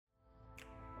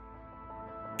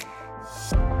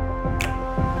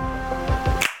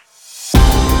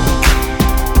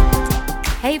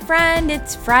Hey friend,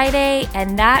 it's Friday,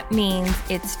 and that means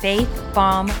it's Faith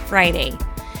Bomb Friday.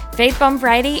 Faith Bomb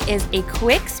Friday is a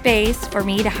quick space for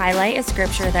me to highlight a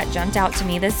scripture that jumped out to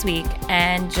me this week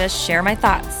and just share my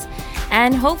thoughts,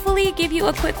 and hopefully give you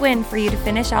a quick win for you to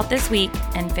finish out this week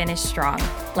and finish strong.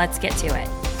 Let's get to it.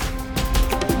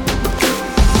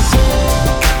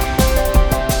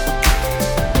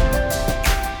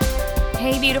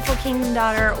 Hey beautiful Kingdom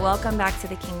Daughter, welcome back to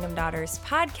the Kingdom Daughters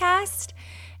podcast.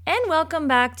 And welcome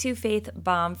back to Faith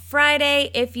Bomb Friday.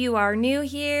 If you are new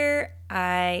here,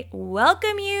 I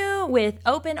welcome you with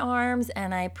open arms,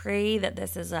 and I pray that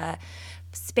this is a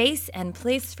space and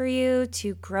place for you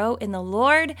to grow in the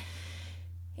Lord.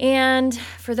 And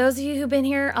for those of you who've been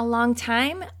here a long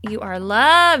time, you are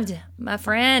loved, my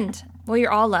friend. Well,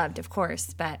 you're all loved, of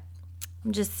course, but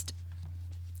I'm just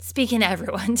speaking to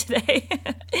everyone today.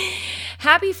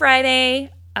 Happy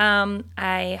Friday.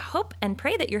 I hope and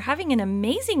pray that you're having an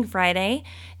amazing Friday.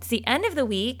 It's the end of the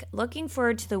week. Looking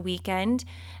forward to the weekend.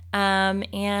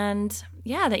 And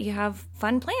yeah, that you have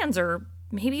fun plans, or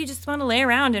maybe you just want to lay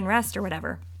around and rest or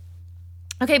whatever.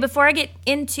 Okay, before I get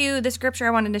into the scripture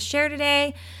I wanted to share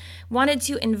today, wanted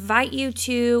to invite you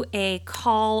to a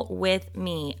call with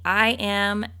me. I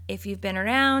am, if you've been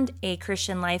around, a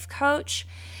Christian life coach,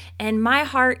 and my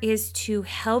heart is to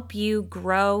help you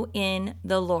grow in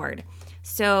the Lord.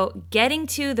 So getting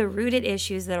to the rooted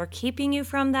issues that are keeping you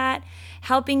from that,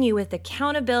 helping you with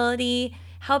accountability,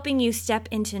 helping you step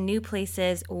into new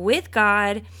places with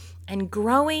God, and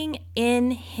growing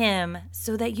in Him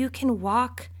so that you can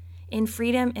walk in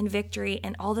freedom and victory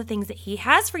and all the things that He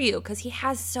has for you, because He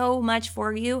has so much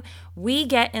for you. We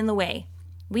get in the way.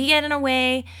 We get in a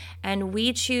way and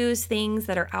we choose things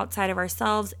that are outside of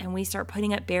ourselves, and we start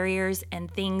putting up barriers and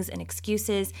things and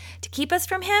excuses to keep us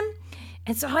from Him.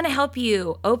 And so I want to help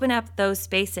you open up those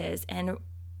spaces and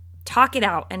talk it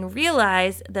out and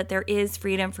realize that there is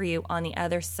freedom for you on the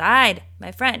other side,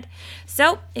 my friend.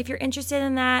 So if you're interested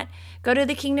in that, go to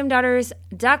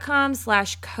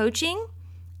thekingdomdaughters.com/coaching,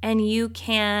 and you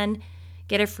can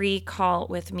get a free call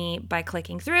with me by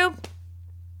clicking through.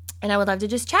 And I would love to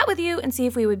just chat with you and see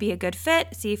if we would be a good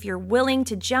fit, see if you're willing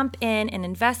to jump in and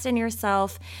invest in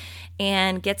yourself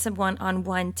and get some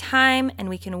one-on-one time, and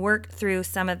we can work through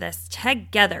some of this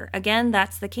together. Again,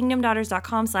 that's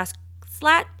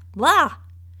thekingdomdaughters.com/blah.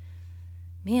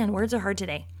 Man, words are hard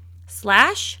today.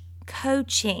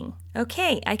 /coaching.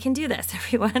 Okay, I can do this,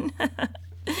 everyone.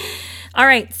 All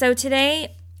right, so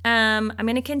today I'm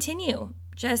going to continue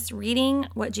just reading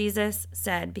what Jesus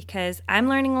said, because I'm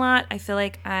learning a lot. I feel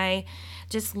like I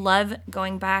just love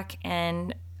going back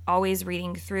and always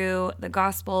reading through the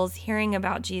Gospels, hearing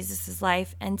about Jesus'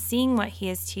 life and seeing what He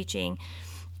is teaching.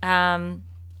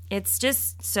 It's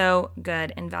just so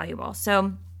good and valuable.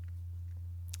 So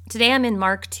today I'm in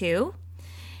Mark 2,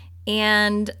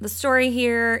 and the story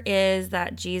here is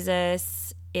that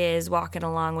Jesus is walking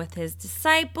along with His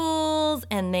disciples,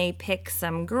 and they pick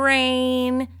some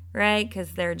grain, right?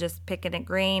 Because they're just picking at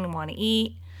grain and want to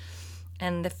eat.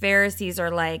 And the Pharisees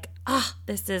are like,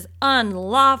 this is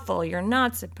unlawful. You're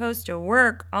not supposed to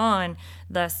work on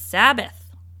the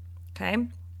Sabbath. Okay?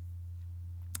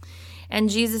 And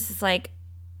Jesus is like,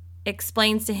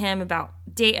 explains to him about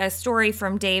a story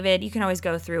from David. You can always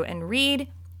go through and read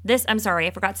this. I'm sorry,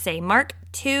 I forgot to say Mark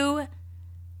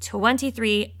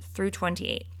 2:23 through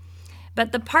 28.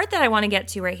 But the part that I want to get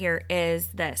to right here is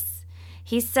this.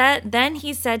 Then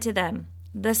he said to them,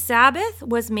 the Sabbath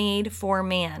was made for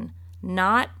man,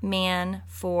 not man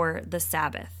for the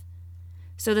Sabbath.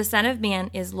 So the Son of Man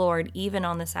is Lord even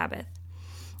on the Sabbath.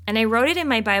 And I wrote it in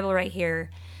my Bible right here.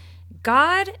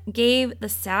 God gave the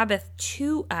Sabbath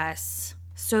to us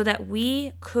so that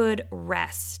we could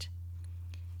rest.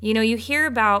 You know, you hear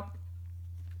about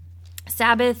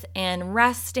Sabbath and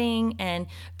resting and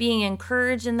being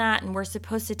encouraged in that, and we're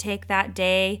supposed to take that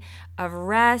day of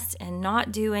rest and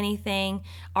not do anything.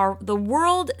 The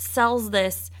world sells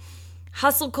this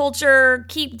hustle culture,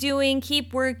 keep doing,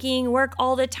 keep working, work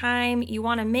all the time. You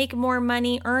want to make more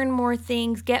money, earn more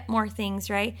things, get more things,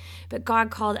 right? But God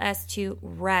called us to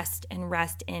rest and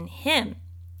rest in Him.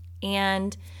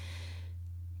 And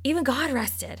even God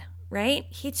rested, right?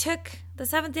 He took the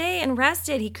seventh day and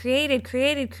rested. He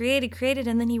created,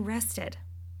 and then He rested.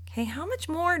 Okay, how much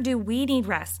more do we need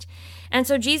rest? And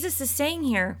so Jesus is saying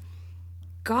here,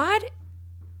 God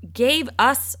gave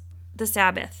us the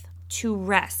Sabbath to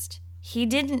rest. He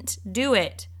didn't do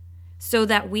it so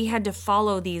that we had to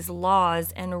follow these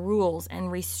laws and rules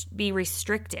and be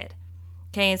restricted.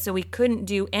 Okay, so we couldn't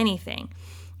do anything.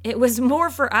 It was more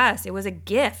for us. It was a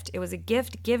gift. It was a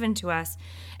gift given to us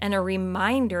and a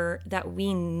reminder that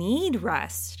we need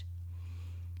rest.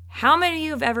 How many of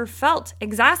you have ever felt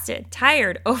exhausted,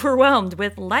 tired, overwhelmed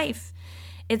with life?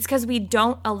 It's because we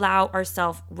don't allow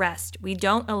ourselves rest. We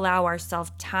don't allow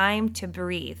ourselves time to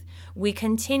breathe. We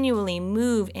continually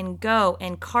move and go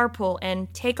and carpool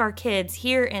and take our kids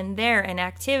here and there and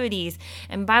activities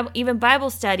and even Bible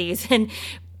studies and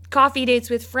coffee dates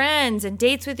with friends and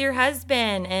dates with your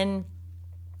husband and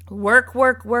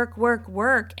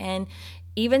work, and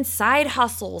even side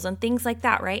hustles and things like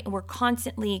that, right? And we're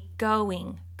constantly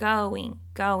going.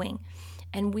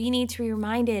 And we need to be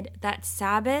reminded that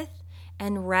Sabbath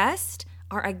and rest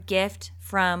are a gift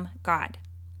from God.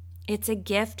 It's a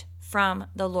gift from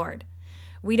the Lord.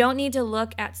 We don't need to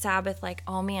look at Sabbath like,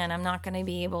 oh man, I'm not going to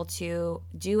be able to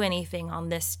do anything on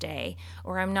this day,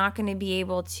 or I'm not going to be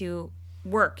able to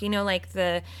work. Like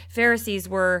the Pharisees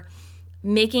were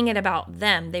making it about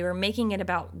them. They were making it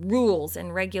about rules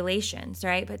and regulations,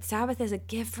 right? But Sabbath is a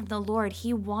gift from the Lord.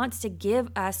 He wants to give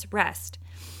us rest.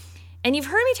 And you've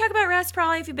heard me talk about rest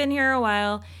probably if you've been here a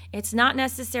while. It's not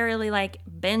necessarily like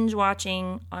binge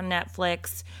watching on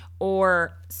Netflix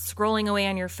or scrolling away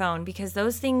on your phone, because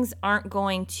those things aren't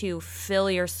going to fill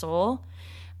your soul.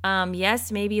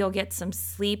 Yes, maybe you'll get some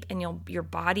sleep and your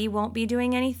body won't be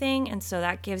doing anything, and so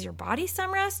that gives your body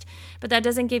some rest, but that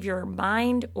doesn't give your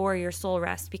mind or your soul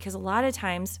rest, because a lot of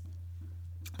times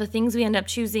the things we end up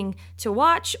choosing to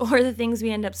watch or the things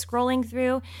we end up scrolling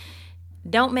through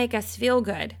don't make us feel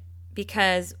good,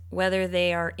 because whether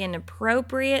they are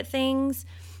inappropriate things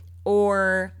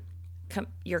or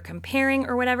you're comparing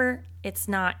or whatever, it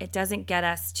doesn't get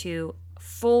us to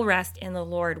full rest in the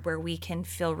Lord, where we can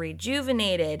feel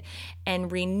rejuvenated and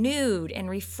renewed and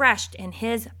refreshed in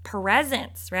His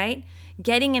presence, right?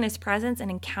 Getting in His presence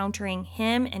and encountering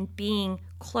Him and being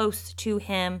close to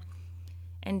Him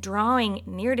and drawing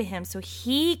near to Him so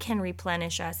He can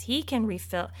replenish us, He can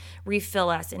refill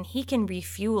us, and He can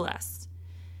refuel us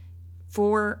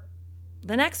for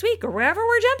the next week or wherever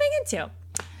we're jumping into.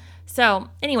 So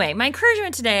anyway, my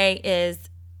encouragement today is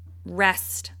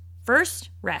rest. First,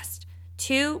 rest.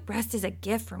 2, rest is a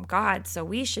gift from God. So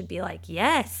we should be like,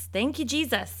 yes, thank you,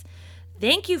 Jesus.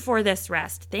 Thank you for this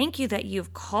rest. Thank you that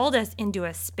you've called us into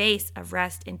a space of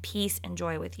rest and peace and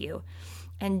joy with you.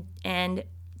 And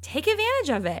take advantage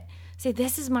of it. Say,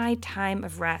 this is my time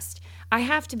of rest. I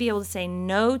have to be able to say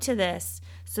no to this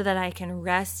so that I can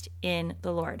rest in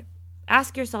the Lord.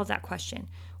 Ask yourself that question.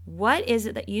 What is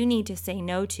it that you need to say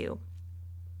no to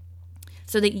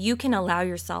so that you can allow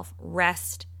yourself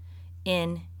rest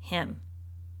in Him?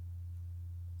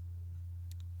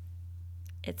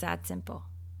 It's that simple.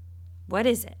 What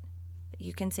is it that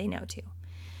you can say no to?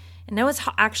 And no,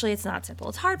 it's not simple.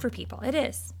 It's hard for people. It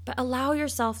is. But allow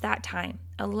yourself that time.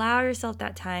 Allow yourself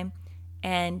that time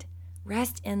and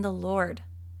rest in the Lord.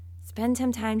 Spend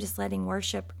some time just letting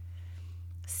worship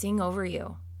sing over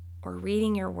you, or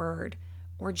reading your word,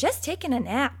 or just taking a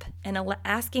nap and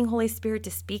asking Holy Spirit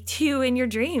to speak to you in your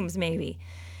dreams maybe.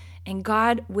 And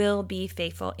God will be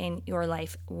faithful in your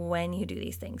life when you do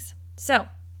these things. So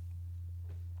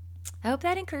I hope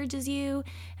that encourages you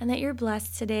and that you're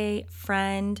blessed today,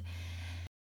 friend.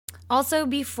 Also,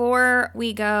 before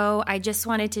we go, I just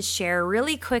wanted to share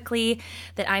really quickly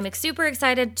that I'm super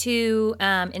excited to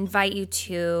invite you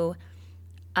to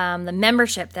the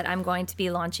membership that I'm going to be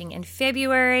launching in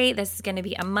February. This is going to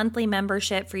be a monthly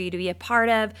membership for you to be a part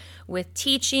of, with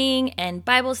teaching and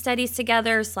Bible studies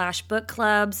together / book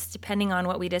clubs, depending on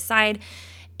what we decide,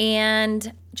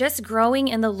 and just growing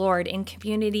in the Lord in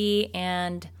community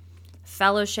and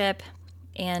fellowship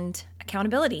and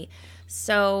accountability.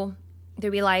 So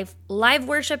there'll be live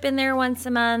worship in there once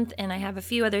a month, and I have a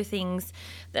few other things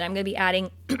that I'm going to be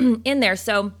adding in there.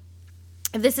 So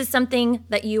if this is something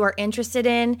that you are interested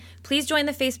in, please join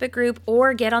the Facebook group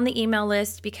or get on the email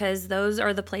list, because those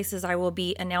are the places I will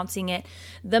be announcing it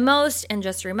the most and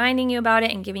just reminding you about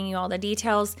it and giving you all the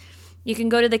details. You can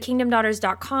go to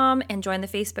thekingdomdaughters.com and join the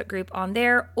Facebook group on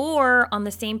there, or on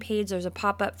the same page, there's a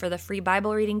pop-up for the free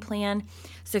Bible reading plan.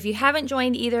 So if you haven't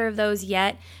joined either of those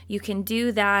yet, you can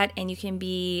do that, and you can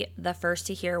be the first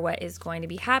to hear what is going to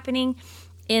be happening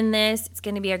in this. It's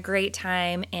going to be a great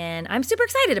time, and I'm super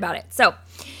excited about it. So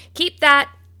keep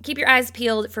your eyes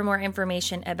peeled for more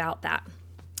information about that.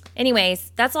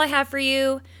 Anyways, that's all I have for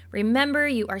you. Remember,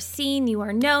 you are seen, you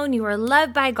are known, you are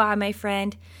loved by God, my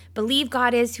friend. Believe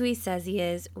God is who He says He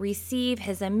is. Receive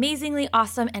His amazingly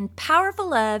awesome and powerful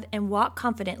love, and walk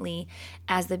confidently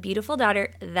as the beautiful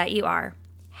daughter that you are.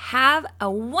 Have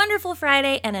a wonderful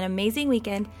Friday and an amazing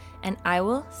weekend, and I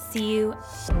will see you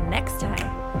next time.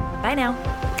 Bye now.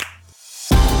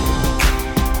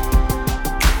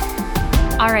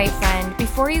 All right, friend,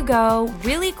 before you go,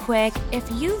 really quick,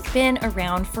 if you've been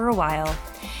around for a while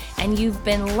and you've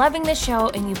been loving the show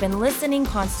and you've been listening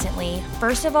constantly,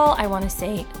 first of all, I want to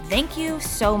say thank you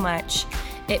so much.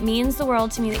 It means the world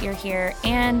to me that you're here,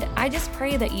 and I just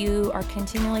pray that you are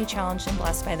continually challenged and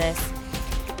blessed by this.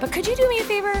 But could you do me a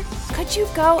favor? Could you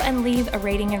go and leave a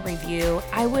rating and review?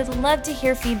 I would love to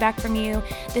hear feedback from you.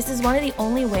 This is one of the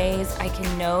only ways I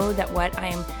can know that what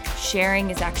I'm sharing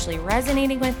is actually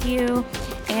resonating with you.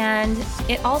 And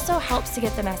it also helps to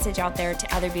get the message out there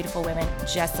to other beautiful women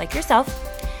just like yourself.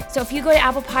 So if you go to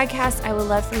Apple Podcasts, I would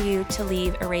love for you to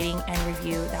leave a rating and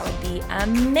review. That would be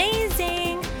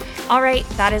amazing. All right,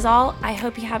 that is all. I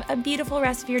hope you have a beautiful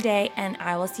rest of your day, and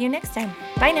I will see you next time.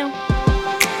 Bye now.